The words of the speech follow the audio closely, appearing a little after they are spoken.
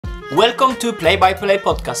Welcome to Play by Play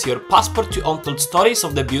Podcast, your passport to untold stories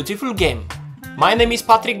of the beautiful game. My name is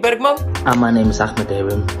Patrick Bergmann. And my name is Ahmed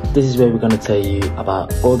Ibrahim. This is where we're going to tell you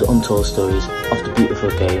about all the untold stories of the beautiful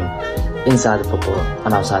game inside the football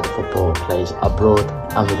and outside the football plays abroad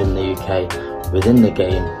and within the UK, within the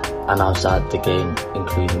game and outside the game,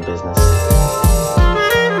 including business.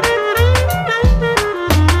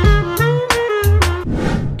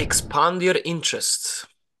 Expand your interests.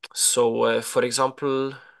 So, for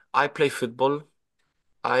example, I play football.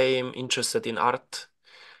 I am interested in art.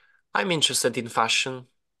 I'm interested in fashion.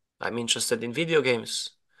 I'm interested in video games.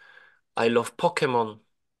 I love Pokemon.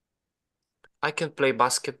 I can play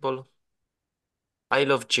basketball. I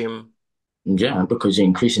love gym. Yeah, because you're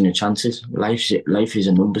increasing your chances. Life is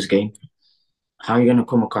a numbers game. How are you going to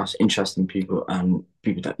come across interesting people and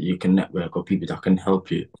people that you can network or people that can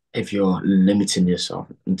help you if you're limiting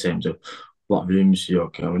yourself in terms of what rooms you're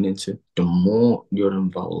going into? The more you're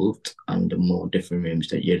involved and the more different rooms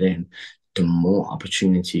that you're in, the more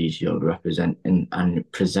opportunities you're representing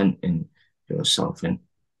and presenting yourself in.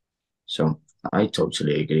 So I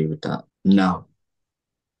totally agree with that. Now,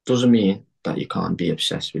 doesn't mean that you can't be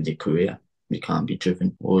obsessed with your career. You can't be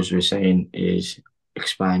driven. All we're saying is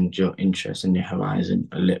expand your interest and your horizon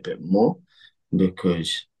a little bit more,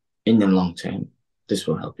 because in the long term, this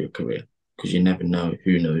will help your career, because you never know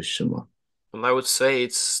who knows someone. And I would say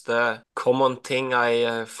it's the common thing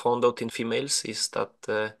I found out in females is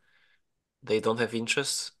that they don't have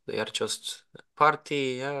interests. They are just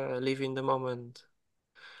party, live in the moment.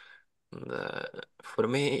 And, for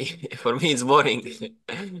me, it's boring.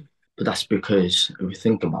 But that's because if you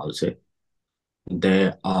think about it,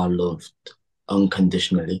 they are loved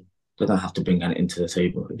unconditionally. They don't have to bring it into the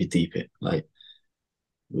table if you deep it.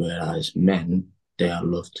 Whereas men, they are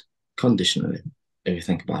loved conditionally. If you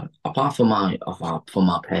think about it, apart from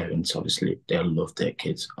my parents, obviously they love their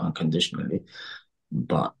kids unconditionally,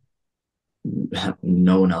 but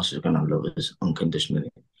no one else is gonna love us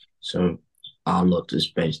unconditionally. So our love is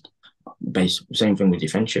based. Same thing with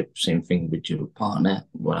your friendship, same thing with your partner,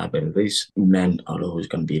 whatever it is. Men are always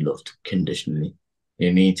going to be loved conditionally.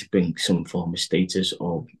 You need to bring some form of status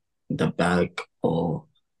or the bag or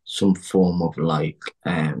some form of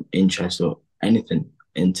interest or anything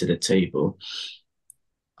into the table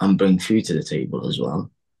and bring food to the table as well.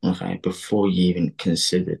 Okay, before you even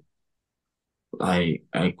consider a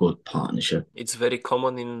good partnership. It's very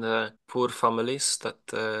common in poor families that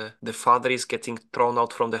the father is getting thrown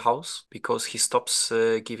out from the house because he stops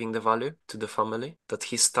giving the value to the family, that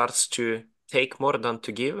he starts to take more than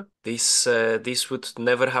to give. This would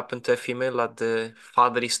never happen to a female, that the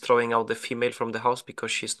father is throwing out the female from the house because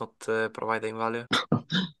she's not providing value.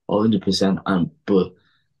 100%. But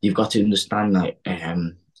you've got to understand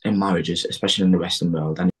in marriages, especially in the Western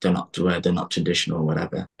world, and they're not traditional or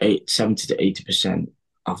whatever, 70 to 80%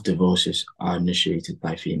 of divorces are initiated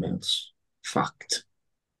by females. Fact.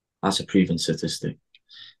 That's a proven statistic.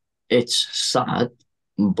 It's sad,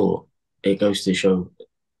 but it goes to show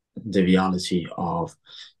the reality of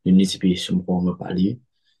you need to be some form of value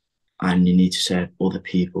and you need to serve other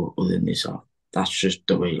people other than yourself. That's just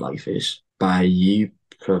the way life is. By you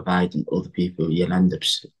providing other people, you'll end up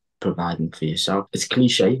providing for yourself. It's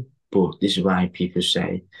cliche, but this is why people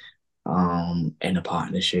say in a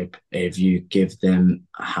partnership, if you give them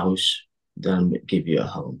a house, they'll give you a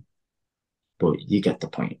home. But you get the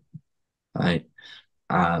point, right?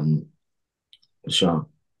 So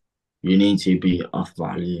you need to be of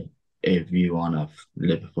value if you want to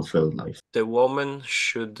live a fulfilled life. The woman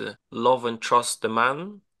should love and trust the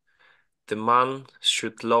man. The man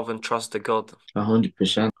should love and trust the God.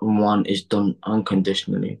 100%. One is done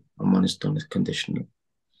unconditionally and one is done conditionally.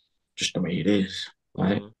 Just the way it is,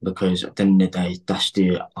 right? Because at the end of the day, that's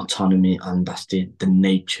the autonomy and that's the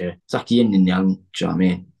nature. It's like yin and yang, do you know what I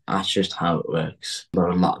mean? That's just how it works.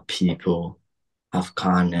 But a lot of people have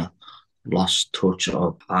kind of lost touch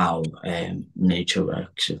of how nature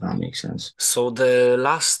works, if that makes sense. So the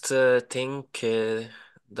last thing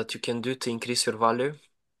that you can do to increase your value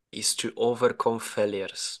is to overcome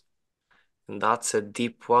failures. And that's a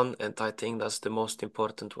deep one, and I think that's the most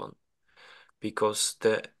important one. Because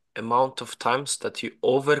the amount of times that you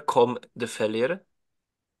overcome the failure,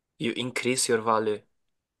 you increase your value.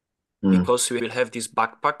 Because you will have this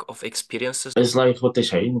backpack of experiences. It's like what they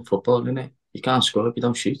say in football, isn't it? You can't score if you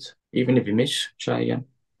don't shoot. Even if you miss, try again.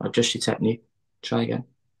 Adjust your technique. Try again.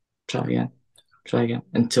 Try again. Try again.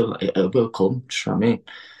 Until it will come, do you know what I mean?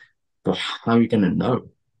 But how are you going to know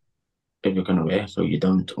if you're going to work or you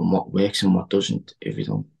don't, and what works and what doesn't if you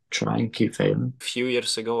don't try and keep failing? A few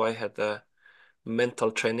years ago, I had a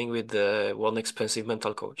mental training with one expensive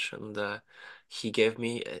mental coach, and he gave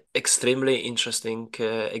me a extremely interesting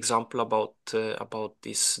example about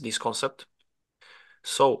this concept.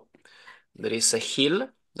 So there is a hill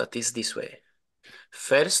that is this way.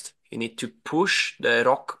 First, you need to push the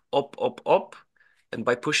rock up, up, up. And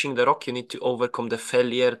by pushing the rock, you need to overcome the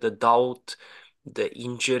failure, the doubt, the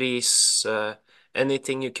injuries,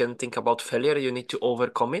 anything you can think about failure, you need to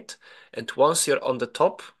overcome it. And once you're on the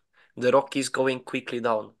top, the rock is going quickly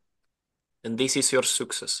down. And this is your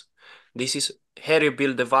success. This is here you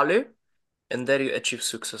build the value and there you achieve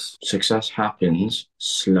success. Success happens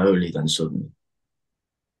slowly than suddenly.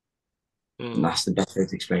 Mm, That's the best way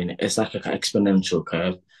to explain it. It's like an exponential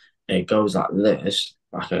curve. It goes like this,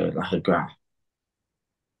 like a graph,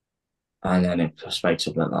 and then it spikes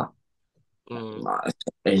up like that. mm,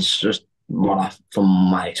 It's just from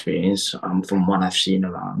my experience and from what I've seen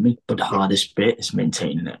around me. But the hardest bit is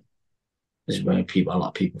maintaining it. Is where a lot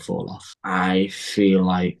of people fall off. I feel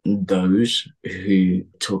like those who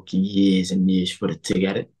took years and years for it to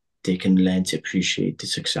get it, they can learn to appreciate the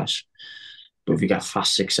success. But if you get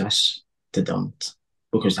fast success, they don't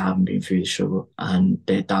because they haven't been through the struggle, and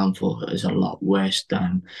their downfall is a lot worse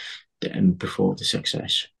than before the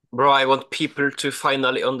success. Bro, I want people to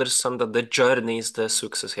finally understand that the journey is the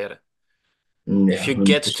success here. If Yeah, you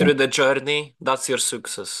get 100%. through the journey, that's your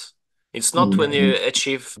success. It's not when Yeah, you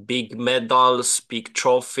achieve big medals, big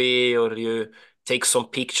trophy, or you take some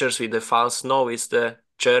pictures with the fans. No, it's the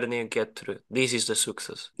journey you get through. This is the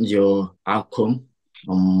success. your outcome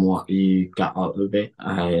and what you get out of it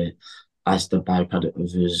as the byproduct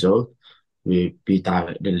of the result will be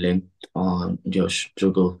directly linked on your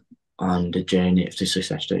struggle and the journey of the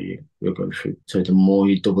success that you will go through. So the more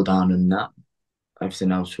you double down on that,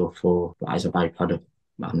 everything else will fall as a byproduct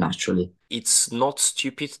naturally. It's not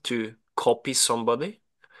stupid to copy somebody.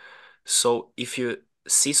 So if you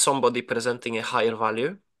see somebody presenting a higher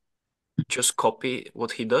value, just copy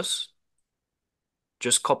what he does.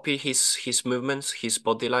 Just copy his movements, his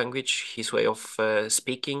body language, his way of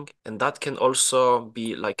speaking, and that can also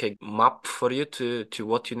be like a map for you to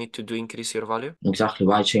what you need to do increase your value. Exactly.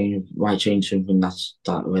 Why change something that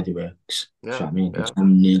already works? Do Yeah, you know what I mean? It yeah.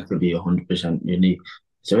 doesn't need to be 100% unique.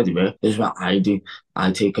 It's already works. This is what I do.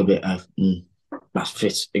 I take a bit of that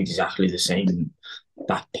fits exactly the same.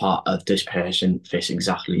 That part of this person fits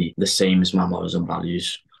exactly the same as my morals and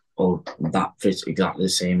values, or that fits exactly the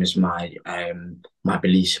same as my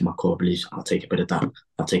beliefs, my core beliefs. I'll take a bit of that.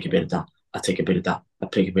 I'll take a bit of that. I'll take a bit of that. I'll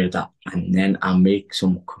take a bit of that, and then I'll make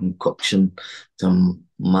some concoction, some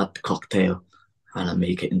mad cocktail, and I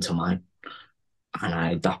make it into mine. And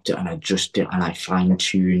I adapt it and I adjust it and I fine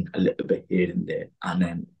tune a little bit here and there, and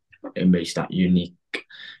then it makes that unique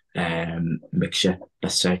mixture,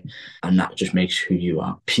 let's say, and that just makes who you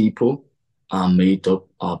are. People are made up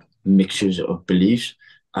of mixtures of beliefs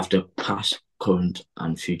of the past, current,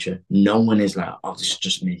 and future. No one is like, oh, this is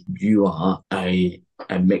just me. You are a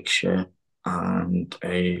mixture and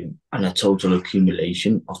a total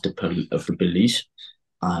accumulation of the beliefs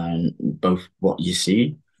and both what you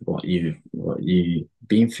see, what you've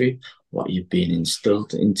been through, what you've been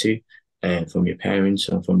instilled into from your parents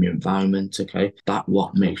and from your environment. Okay, that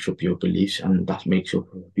what makes up your beliefs and that makes up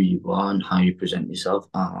who you are and how you present yourself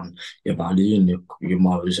and your value and your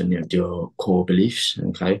morals and your core beliefs.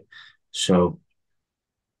 Okay, so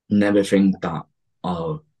never think that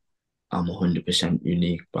oh I'm 100%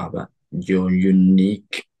 unique, but your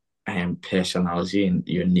unique personality and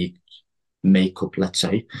unique makeup, let's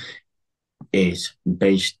say, is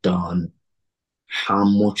based on how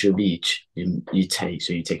much of each you take.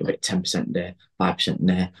 So you take about 10% there, 5%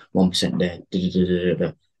 there, 1% there. Da, da, da, da,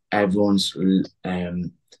 da. Everyone's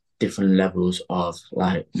different levels of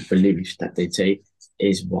like beliefs that they take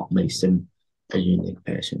is what makes them a unique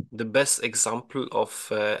person. The best example of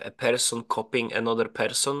a person copying another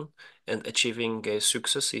person and achieving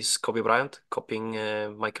success is Kobe Bryant copying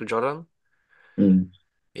Michael Jordan. Mm,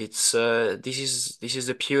 It's this is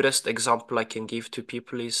the purest example I can give to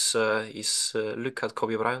people is look at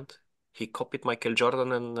Kobe Bryant. He copied Michael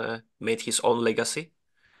Jordan and made his own legacy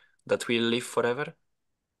that will live forever.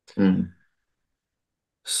 mm,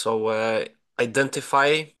 So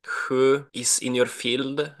identify who is in your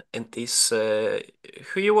field and is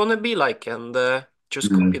who you want to be like, and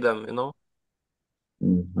just copy mm, them.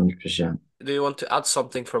 100%. Do you want to add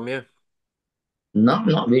something from you? No,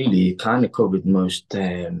 not really. It kind of covered most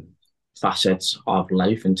facets of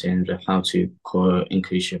life in terms of how to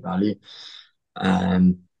increase your value.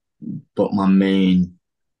 Um, but my main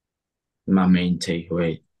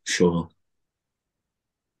takeaway,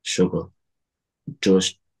 struggle,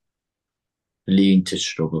 just lean to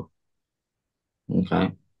struggle,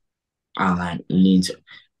 okay, and lean to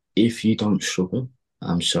if you don't struggle,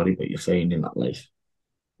 I'm sorry, but you're failing in that life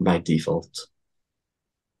by default.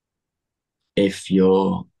 If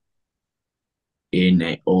you're in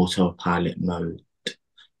a autopilot mode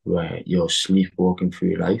where you're sleepwalking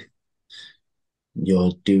through life,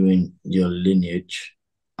 you're doing your lineage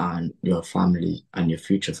and your family and your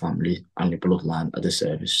future family and your bloodline a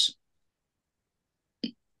disservice.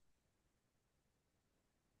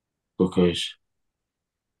 Because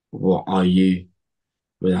what are you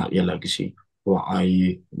without your legacy? What are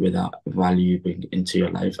you without value bring into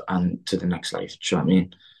your life and to the next life? Do you know what I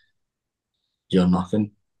mean? You're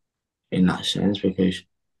nothing in that sense because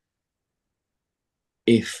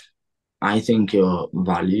if I think your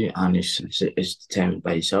value and is determined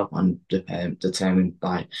by yourself and determined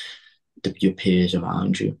by your peers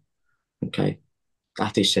around you. Okay,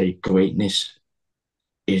 like they say, greatness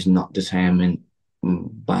is not determined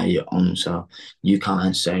by your own self. You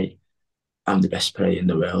can't say I'm the best player in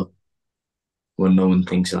the world when no one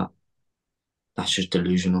thinks that. That's just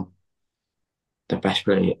delusional. The best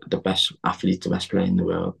player, the best athlete, the best player in the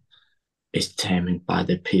world is determined by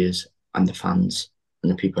their peers and the fans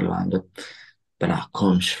and the people around them. But that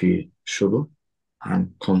comes through struggle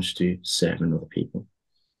and comes through serving other people.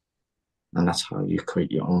 And that's how you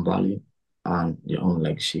create your own value and your own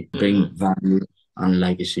legacy. Bring value and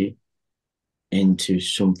legacy into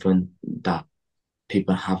something that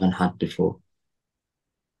people haven't had before.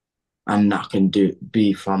 And that can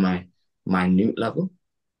be from a minute level,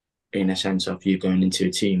 in a sense of you going into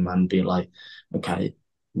a team and be like, okay,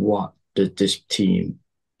 what does this team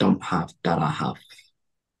don't have that I have?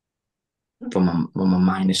 From a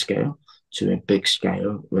minor scale to a big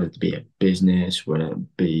scale, whether it be a business, whether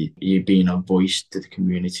it be you being a voice to the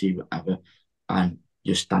community, whatever, and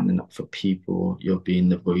you're standing up for people, you're being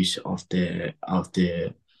the voice of the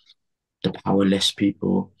powerless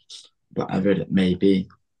people, whatever it may be,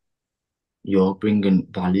 you're bringing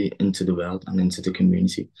value into the world and into the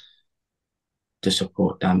community to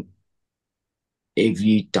support them. If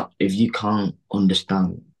you can't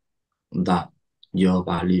understand that your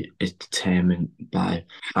value is determined by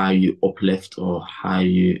how you uplift or how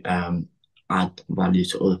you add value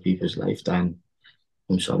to other people's life, then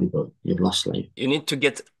I'm sorry, but you've lost life. You need to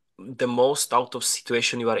get the most out of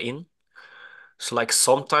situation you are in. So like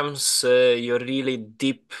sometimes you're really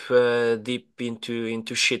deep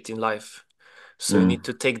into shit in life. So you need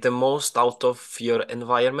to take the most out of your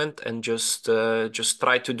environment and just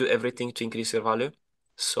try to do everything to increase your value.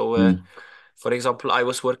 So for example, I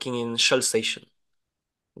was working in Shell station.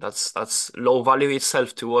 That's low value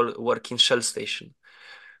itself to work in Shell station.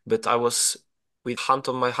 But I was with hand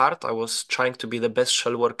on my heart, I was trying to be the best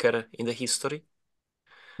Shell worker in the history.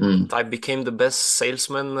 And I became the best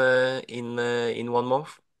salesman in 1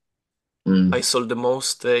 month. I sold the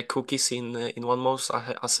most cookies in 1 month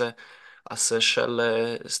as a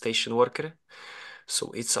Shell station worker.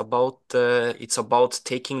 So it's about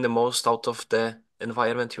taking the most out of the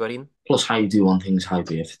environment you are in. Plus, how you do one thing is how you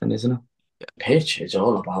do everything, isn't it? Yeah. Pitch is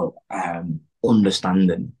all about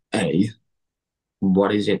understanding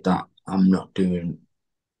what is it that I'm not doing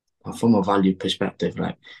from a value perspective.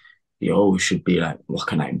 Like you always should be like, what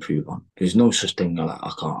can I improve on? There's no such thing like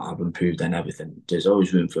I've improved on everything. There's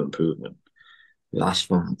always room for improvement. That's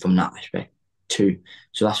from that aspect. Two,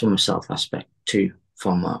 so that's from a self aspect. Two,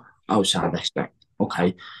 from a outside aspect.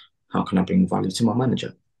 Okay, how can I bring value to my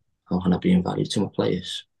manager? How can I bring value to my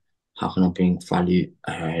players? How can I bring value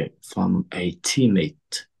from a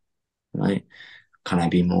teammate? Right? Can I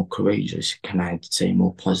be more courageous? Can I say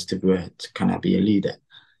more positive words? Can I be a leader?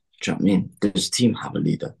 Do you know what I mean? Does the team have a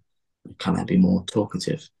leader? Can I be more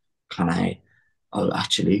talkative? Can I, oh,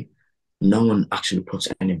 actually, no one actually puts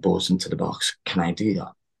any balls into the box. Can I do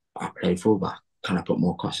that? I play fullback. Can I put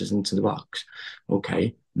more crosses into the box?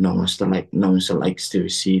 Okay. No one still likes to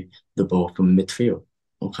receive the ball from midfield.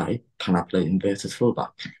 Okay. Can I play inverted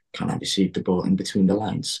fullback? Can I receive the ball in between the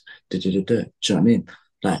lines? Do you know what I mean?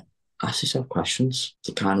 Like, ask yourself questions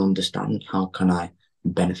to kind of understand how can I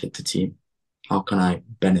benefit the team? How can I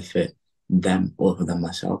benefit them other than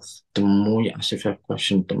myself? The more you ask yourself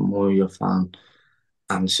questions, the more you'll find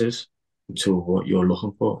answers to what you're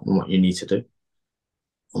looking for and what you need to do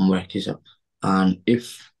and work yourself. And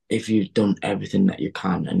if you've done everything that you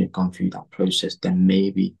can and you've gone through that process, then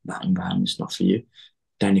maybe that environment's not for you.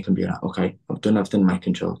 Then you can be like, okay, I've done everything in my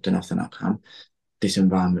control, done everything I can. This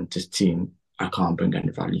environment, this team, I can't bring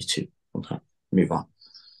any value to. Okay, move on.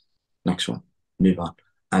 Next one, move on.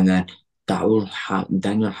 And then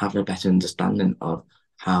then you'll have a better understanding of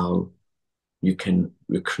how you can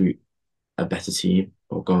recruit a better team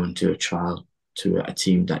or go into a trial to a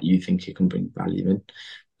team that you think you can bring value in.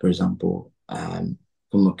 For example,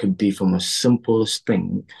 could be from a simplest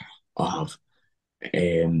thing of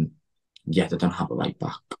yeah, they don't have a right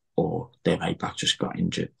back, or their right back just got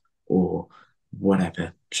injured, or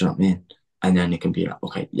whatever. Do you know what I mean? And then it can be like,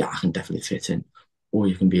 okay, yeah, I can definitely fit in. Or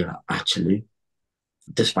you can be like, actually,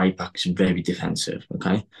 this right back is very defensive,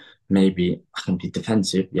 okay? Maybe I can be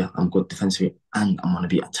defensive, yeah, I'm good defensively, and I'm gonna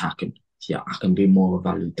be attacking. Yeah, I can be more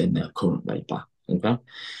valued than the current right back, okay?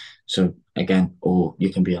 So again, or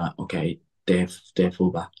you can be like, okay, their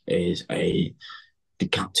fullback is the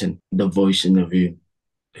captain, the voice in the room,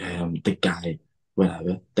 the guy,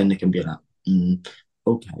 whatever. Then they can be like,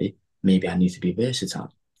 okay, maybe I need to be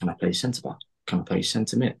versatile. Can I play centre back? Can I play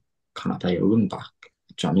centre mid? Can I play a wing back?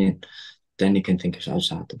 Do you know what I mean? Then you can think of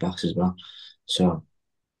outside the box as well. So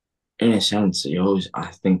in a sense, you always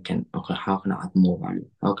are thinking, okay, how can I add more value?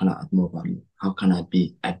 How can I add more value? How can I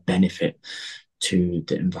be a benefit to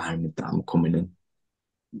the environment that I'm coming in?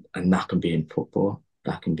 And that can be in football,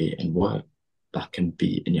 that can be in work, that can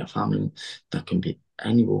be in your family, that can be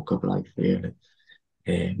any walk of life, really.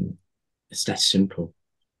 It's that simple.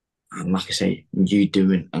 And like I say, you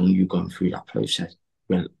doing and you going through that process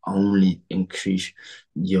will only increase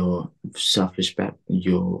your self-respect,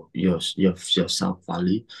 your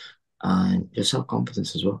self-value, and your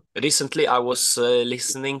self-confidence as well. Recently, I was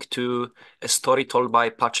listening to a story told by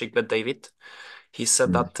Patrick Bet-David. He said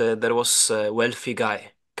Mm, that there was a wealthy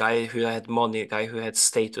guy who had money, guy who had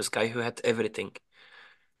status, guy who had everything.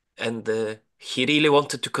 And he really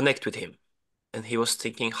wanted to connect with him. And he was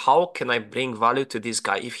thinking, how can I bring value to this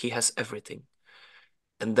guy if he has everything?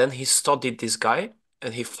 And then he studied this guy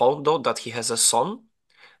and he found out that he has a son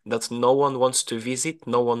that no one wants to visit,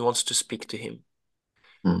 no one wants to speak to him.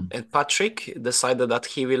 mm, And Patrick decided that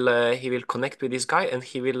he will connect with this guy and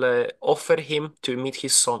he will offer him to meet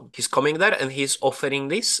his son. He's coming there and he's offering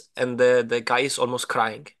this, and the guy is almost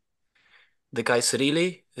crying. The guy's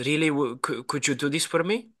really, could you do this for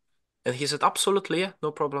me? And he said, absolutely, yeah,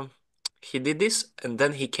 no problem. He did this, and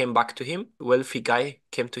then he came back to him. Wealthy guy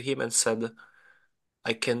came to him and said,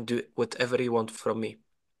 I can do whatever you want from me.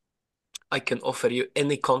 I can offer you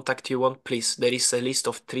any contact you want, please. There is a list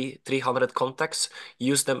of 300 contacts.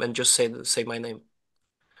 Use them and just say my name.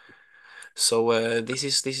 So this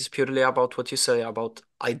is purely about what you say about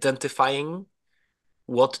identifying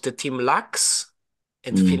what the team lacks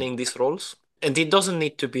and mm. filling these roles. And it doesn't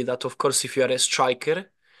need to be that, of course, if you are a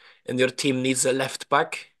striker and your team needs a left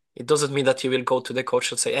back, it doesn't mean that you will go to the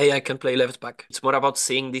coach and say, hey, I can play left back. It's more about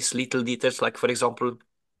seeing these little details, like, for example,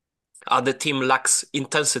 the team lacks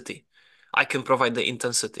intensity. I can provide the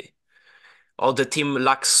intensity. Or the team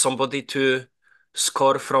lacks somebody to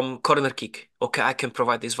score from corner kick. Okay, I can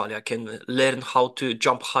provide this value. I can learn how to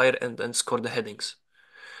jump higher and score the headings.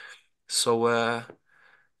 So,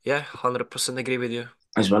 yeah, 100% agree with you.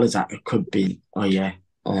 As well as that, it could be, oh yeah,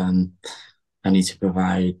 um, I need to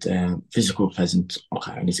provide physical presence.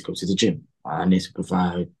 Okay, I need to go to the gym. I need to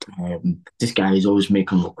provide. This guy is always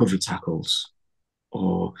making recovery tackles,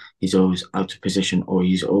 or he's always out of position, or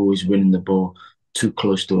he's always winning the ball too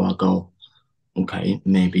close to our goal. Okay,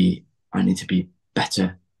 maybe I need to be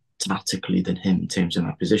better tactically than him in terms of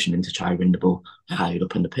my positioning to try and win the ball higher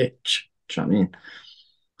up in the pitch. Do you know what I mean?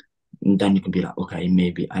 And then you can be like, okay,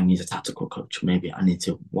 maybe I need a tactical coach. Maybe I need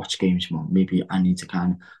to watch games more. Maybe I need to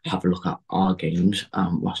kind of have a look at our games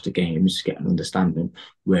and watch the games, get an understanding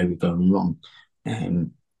where we're going wrong.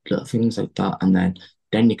 Little things like that. And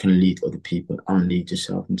then you can lead other people and lead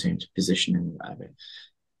yourself in terms of positioning, whatever.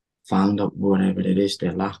 Find out whatever it is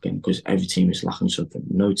they're lacking, because every team is lacking something.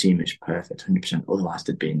 No team is perfect 100%. Otherwise,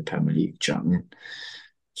 they'd be in the Premier League. Do you know what I mean?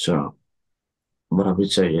 So what I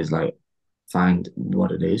would say is like, find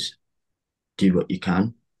what it is, do what you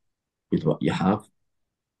can with what you have,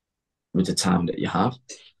 with the time that you have,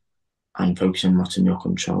 and focus on what's in your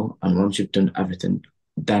control. And once you've done everything,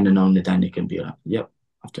 then and only then you can be like, yep,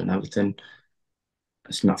 I've done everything.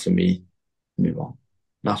 It's not for me. Move on.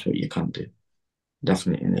 That's what you can do.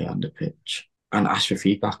 Definitely in the on the pitch. And ask for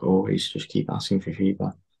feedback always. Just keep asking for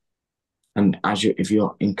feedback. And if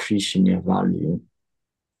you're increasing your value,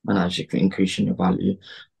 and as you're increasing your value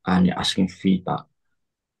and you're asking for feedback,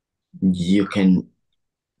 you can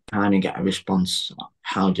kind of get a response.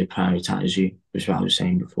 How do you prioritize you? Which is what I was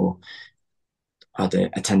saying before. Are they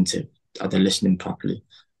attentive? Are they listening properly?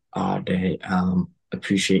 Are they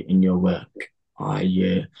appreciating your work? Are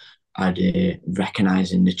they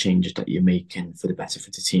recognizing the changes that you're making for the better for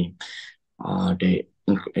the team? Are they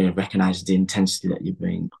recognizing the intensity that you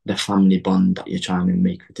bring, the family bond that you're trying to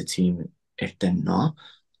make with the team? If they're not,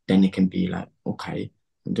 then it can be like, okay,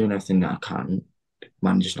 I'm doing everything that I can.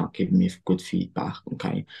 Manager's not giving me good feedback.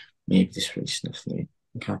 Okay, maybe this really stuff me.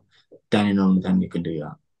 Okay, then and only then you can do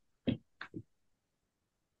that.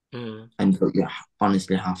 Mm. And you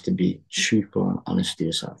honestly have to be truthful and honest to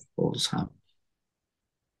yourself all the time.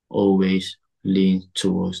 Always lean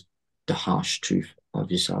towards the harsh truth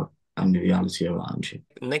of yourself and the reality around you.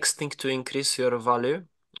 Next thing to increase your value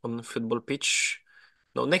on football pitch.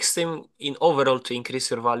 No, next thing in overall to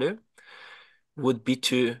increase your value would be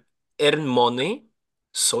to earn money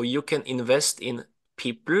so you can invest in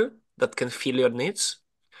people that can fill your needs.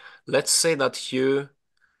 Let's say that you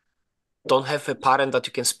don't have a parent that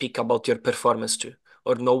you can speak about your performance to,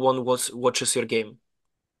 or no one watches your game.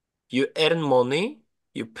 You earn money,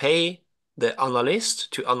 you pay the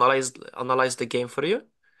analyst to analyze the game for you,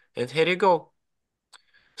 and here you go.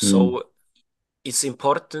 Mm, So it's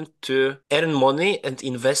important to earn money and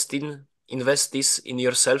invest this in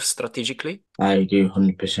yourself strategically. I agree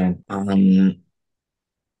 100%. And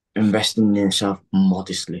investing in yourself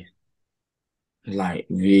modestly. Like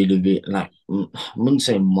really, really, like I wouldn't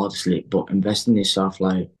say modestly, but invest in yourself.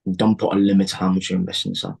 Like don't put a limit to how much you invest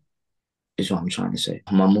in yourself. Is what I'm trying to say.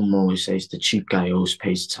 My mum always says the cheap guy always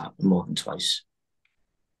pays tap more than twice.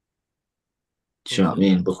 Do you know what I Mm,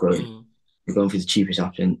 mean? Because mm, you're going for the cheapest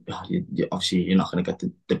option. Obviously, you're not going to get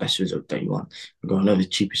the best result that you want. You're going over the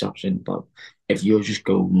cheapest option, but if you just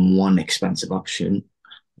go one expensive option,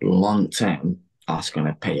 long term, that's going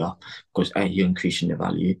to pay off because A, you're increasing the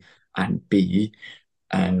value, and B,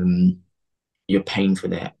 um, you're paying for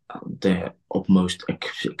their utmost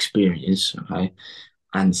experience, okay?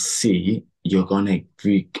 And C, you're gonna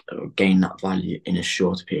gain that value in a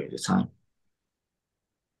short period of time.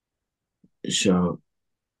 So,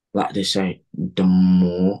 like they say, the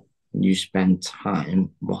more you spend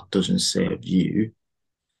time what doesn't serve you,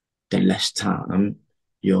 the less time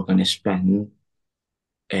you're gonna spend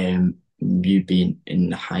you being in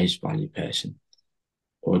the highest value person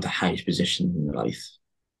or the highest position in your life.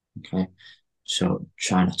 Okay. So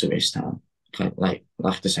try not to waste time. Okay. Like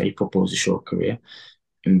they say, football is a short career.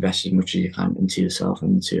 Invest as much as you can into yourself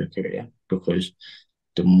and into your career because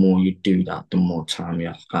the more you do that, the more time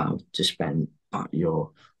you have to spend at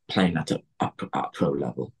your playing at pro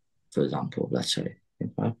level, for example, let's say.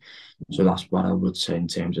 Okay. So that's what I would say in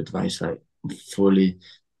terms of advice. Like fully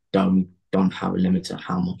don't have a limit to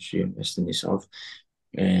how much you invest in yourself,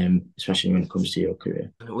 especially when it comes to your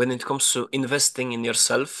career. When it comes to investing in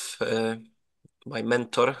yourself, my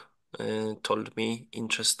mentor told me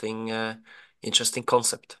interesting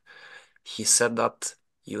concept. He said that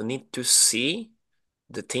you need to see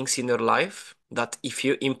the things in your life that if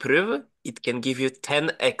you improve, it can give you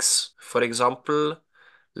 10x. For example,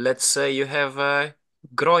 let's say you have a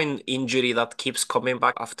groin injury that keeps coming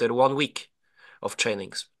back after 1 week of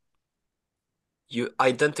trainings. You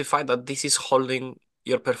identify that this is holding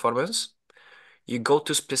your performance. You go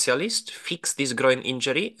to specialist, fix this groin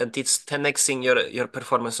injury, and it's 10xing your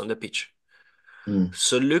performance on the pitch. Mm.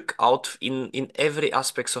 So look out in every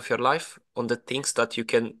aspects of your life on the things that you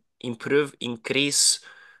can improve, increase,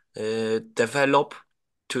 develop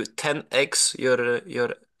to 10x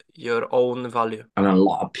your own value. And a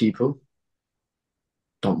lot of people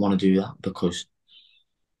don't want to do that because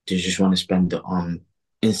they just want to spend it on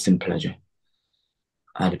instant pleasure.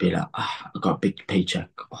 I'd be like, I got a big paycheck.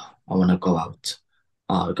 Oh, I want to go out.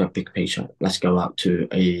 Oh, I got a big paycheck. Let's go out to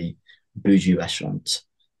a bougie restaurant.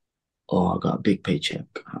 Or I got a big paycheck.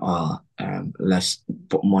 Let's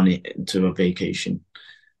put money into a vacation.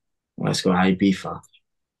 Let's go to Ibiza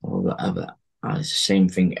or whatever. And it's the same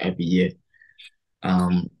thing every year.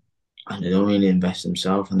 Um, and they don't really invest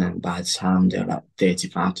themselves. And then by the time they're like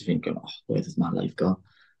 35, they're thinking, oh, where does my life go?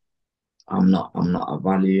 I'm not a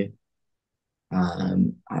value.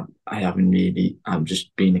 I haven't really, I've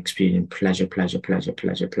just been experiencing pleasure, pleasure, pleasure,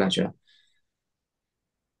 pleasure, pleasure.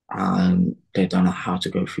 And they don't know how to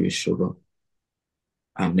go through a struggle.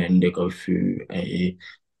 And then they go through a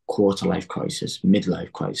quarter life crisis,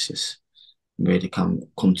 midlife crisis, where they can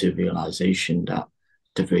come to a realization that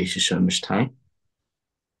they've wasted so much time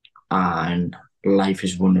and life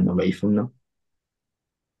is running away from them.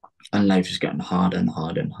 And life is getting harder and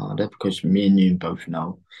harder and harder because me and you both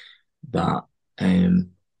know that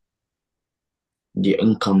um, the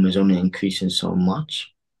income is only increasing so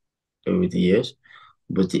much over the years,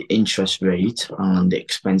 but the interest rate and the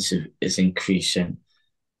expensive is increasing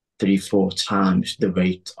 3, 4 times the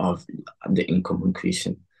rate of the income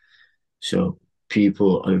increasing. So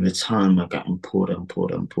people over time are getting poorer and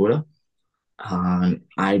poorer and poorer. And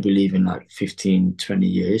I believe in like 15, 20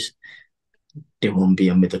 years, there won't be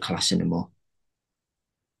a middle class anymore.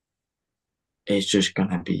 It's just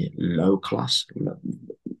gonna be low class,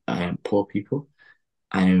 poor people,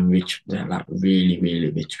 and rich, they're like really,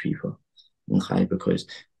 really rich people. Okay, because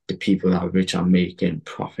the people that are rich are making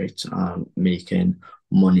profits and making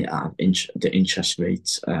money out of the interest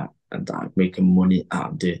rates, and that are making money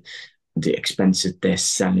out of the expenses they're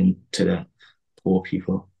selling to the poor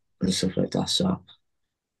people and stuff like that. So,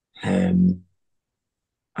 um,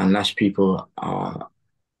 unless people are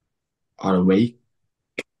awake,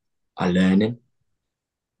 are learning,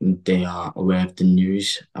 they are aware of the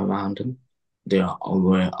news around them, they are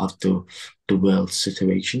aware of the world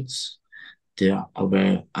situations, they are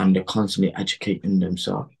aware and they're constantly educating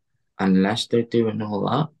themselves. Unless they're doing all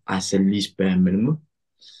that as at least bare minimum,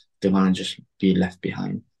 they're gonna just be left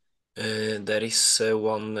behind. There is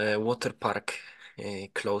one water park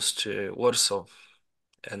close to Warsaw,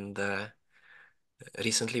 and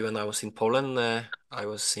recently when I was in Poland, I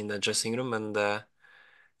was in the dressing room, and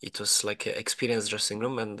it was like an experienced dressing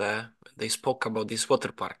room, and they spoke about this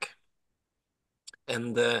water park.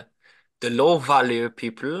 And the low value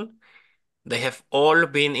people, they have all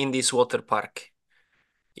been in this water park.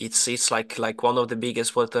 It's like one of the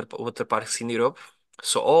biggest water parks in Europe.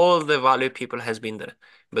 So all the value people has been there.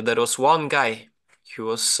 But there was one guy who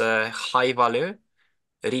was high value,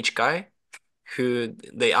 rich guy, who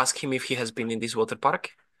they asked him if he has been in this water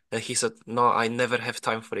park, and he said, "No, I never have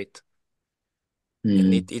time for it."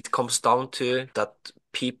 And Mm, it comes down to that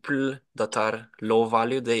people that are low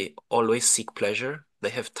value, they always seek pleasure. They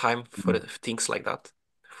have time for mm, things like that,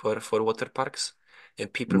 for water parks.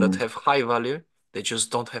 And people that mm, have high value, they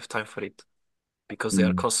just don't have time for it because they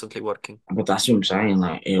are mm. constantly working. But that's what I'm saying.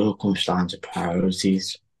 Like it all comes down to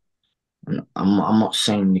priorities. And I'm not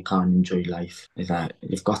saying you can't enjoy life. It's like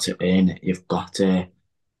you've got to earn it. You've got to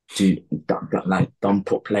do that, like don't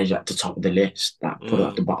put pleasure at the top of the list, that put it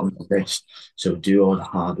at the Mm, bottom of the list. So do all the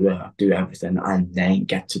hard work, do everything, and then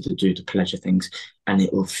get to do the pleasure things, and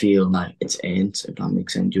it will feel like it's earned, if that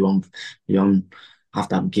makes sense. You don't have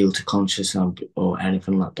that guilty conscience or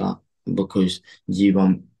anything like that, because you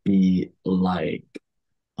won't be like,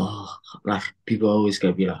 oh, like people always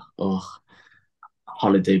gonna be like, oh,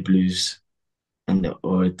 holiday blues,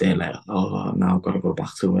 or they're like, oh, now I've got to go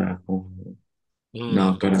back to work, or now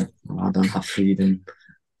I've mm, got to, I don't have freedom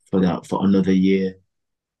for another year,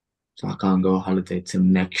 so I can't go on holiday till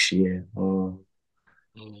next year. Or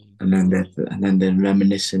mm, and then they're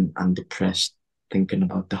reminiscing and depressed, thinking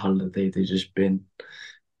about the holiday they just been,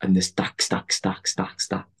 and they stack, stack, stack, stack,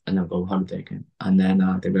 stack, and then go on holiday again. And then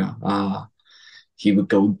they'll be like, he would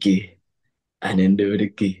go gay, and then do it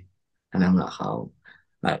again. And I'm like, how?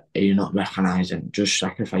 Like, are you not recognizing just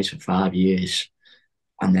sacrifice for 5 years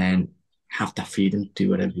and then have that freedom to do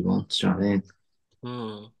whatever you want? Do you know what I mean?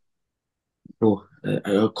 mm. But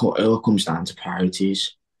it all comes down to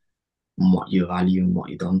priorities and what you value and what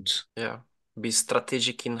you don't. Yeah. Be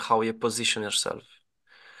strategic in how you position yourself.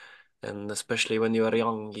 And especially when you are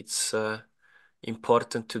young, it's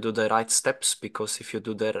important to do the right steps, because if you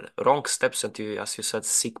do the wrong steps and you, as you said,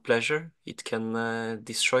 seek pleasure, it can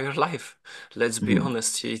destroy your life. Let's be Mm.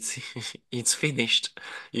 honest, it's finished.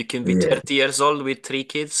 You can be Yeah, 30 years old with three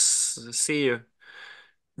kids. See you.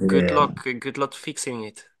 Good yeah, luck. Good luck fixing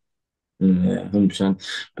it. yeah, 100%.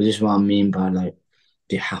 But this is what I mean by like,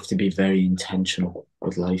 you have to be very intentional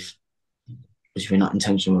with life. Because if you're not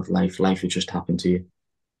intentional with life, life will just happen to you.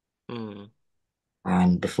 Mm,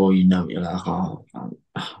 And before you know it, you're like, oh,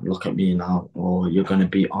 look at me now. Or you're going to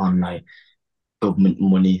be on like government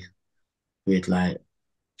money with like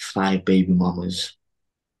five baby mamas,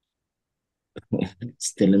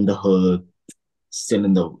 still in the hood, still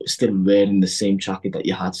wearing the same jacket that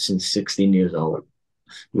you had since 16 years old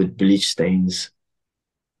with bleach stains.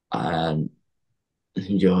 And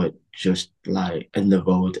you're just like in the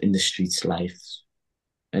road, in the streets life,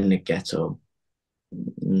 in the ghetto,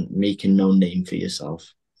 making no name for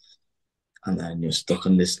yourself. And then you're stuck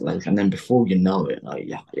in this life. And then before you know it, like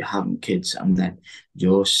you're having kids, and then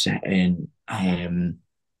you're setting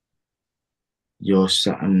you're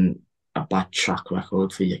setting a bad track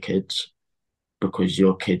record for your kids, because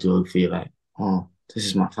your kids will feel like, oh, this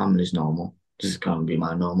is my family's normal. This is gonna be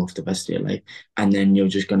my normal for the rest of your life. And then you're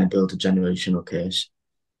just gonna build a generational curse.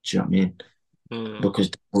 Do you know what I mean? mm,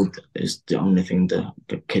 Because the food is the only thing that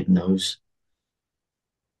the kid knows.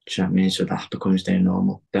 Do you know what I mean? So that becomes their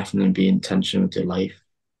normal. Definitely be intentional with your life.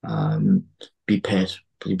 Um, be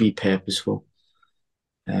be purposeful.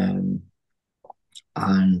 Um,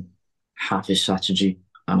 and have a strategy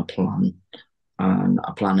and a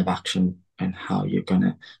plan of action and how you're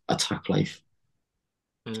gonna attack life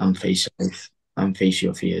and mm. face life and face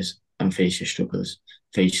your fears and face your struggles,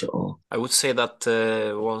 face it all. I would say that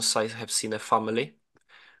once I have seen a family,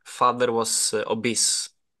 father was obese,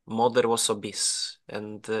 mother was obese,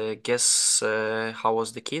 and guess how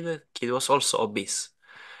was the kid? Kid was also obese.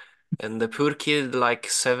 And the poor kid, like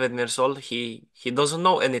 7 years old, he doesn't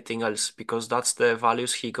know anything else because that's the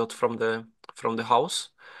values he got from the house.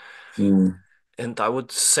 Mm, And I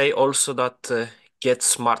would say also that get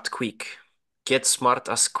smart quick. Get smart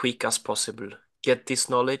as quick as possible. Get this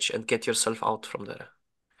knowledge and get yourself out from there.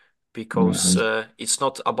 Because yeah, it's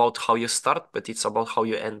not about how you start, but it's about how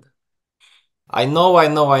you end. I know.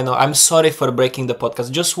 I'm sorry for breaking the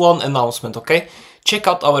podcast. Just one announcement, okay? Check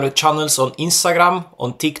out our channels on Instagram,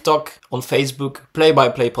 on TikTok, on Facebook, Play by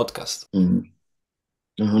Play Podcast.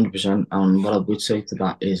 100%. And what I would say to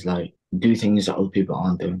that is like, do things that other people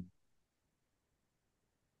aren't doing.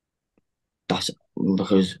 That's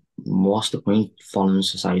because what's the point following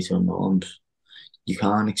societal norms? You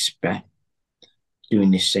can't expect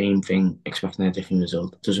doing the same thing, expecting a different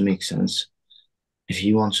result. It doesn't make sense. If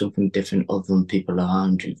you want something different other than people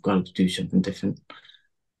around you, you've got to do something different.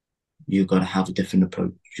 You've got to have a different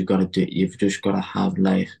approach. You've just got to have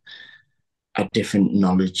like a different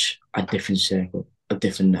knowledge, a different circle, a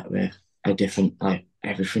different network, a different like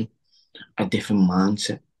everything, a different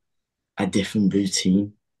mindset, a different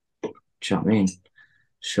routine. Do you know what I mean?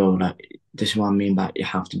 So like this is what I mean by you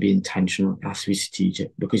have to be intentional, you have to be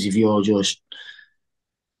strategic. Because if you're just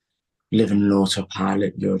living an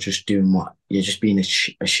autopilot, you're just doing what you're just being a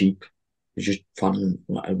sheep. You're just following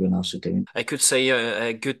what everyone else is doing. I could say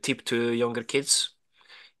a good tip to younger kids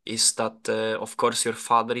is that, of course, your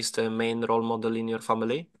father is the main role model in your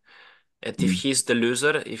family. And if Mm, he's the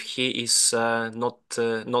loser, if he is not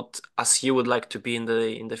as you would like to be in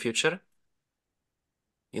the future,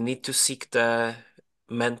 you need to seek the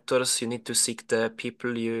mentors. You need to seek the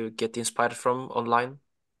people you get inspired from online.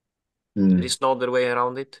 There mm, is no other way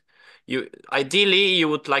around it. You ideally you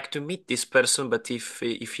would like to meet this person, but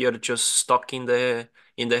if you're just stuck in the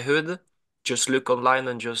hood, just look online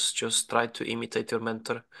and just try to imitate your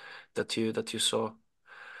mentor that you saw.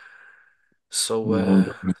 So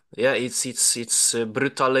 100%. yeah, it's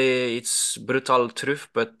brutal truth,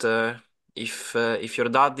 but if your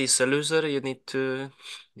dad is a loser, you need to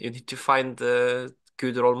find a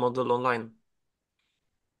good role model online.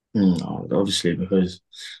 No, obviously, because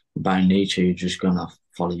by nature you're just gonna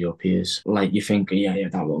follow your peers. Like you think, yeah,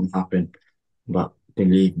 that won't happen, but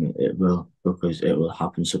believe me, it will because it will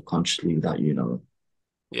happen subconsciously without you knowing.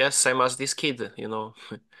 Yeah, same as this kid, you know.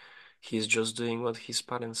 He's just doing what his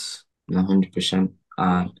parents. 100%.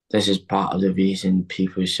 And this is part of the reason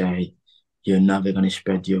people say you're never gonna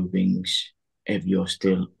spread your wings if you're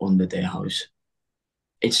still under their house.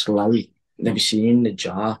 It's like, have you seen the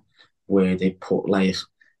jar where they put like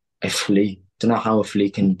a flea? Don't know how a flea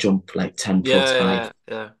can jump like 10 foot Yeah, high,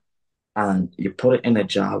 yeah. and you put it in a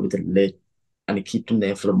jar with a lid and you keep them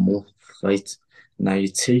there for a month, right? Now you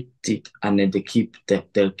take the and then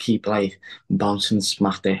they'll keep like bouncing,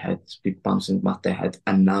 smack their heads, be bouncing, smack their head,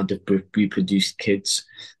 and now they've reproduced kids.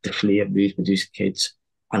 The flea have reproduced kids,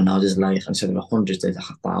 and now there's like instead of 100, there's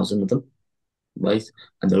 1,000 of them, right?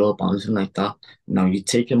 And they're all bouncing like that. Now you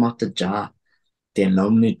take them out the jar, they'll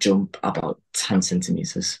only jump about 10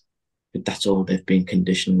 centimeters. But that's all they've been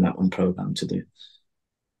conditioned and programmed to do.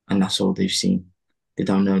 And that's all they've seen. They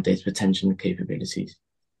don't know their potential and capabilities.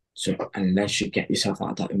 So unless you get yourself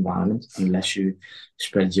out of that environment, unless you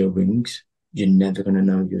spread your wings, you're never going to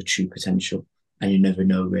know your true potential and you never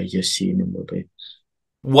know where your ceiling will be.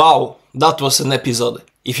 Wow, that was an episode.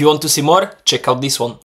 If you want to see more, check out this one.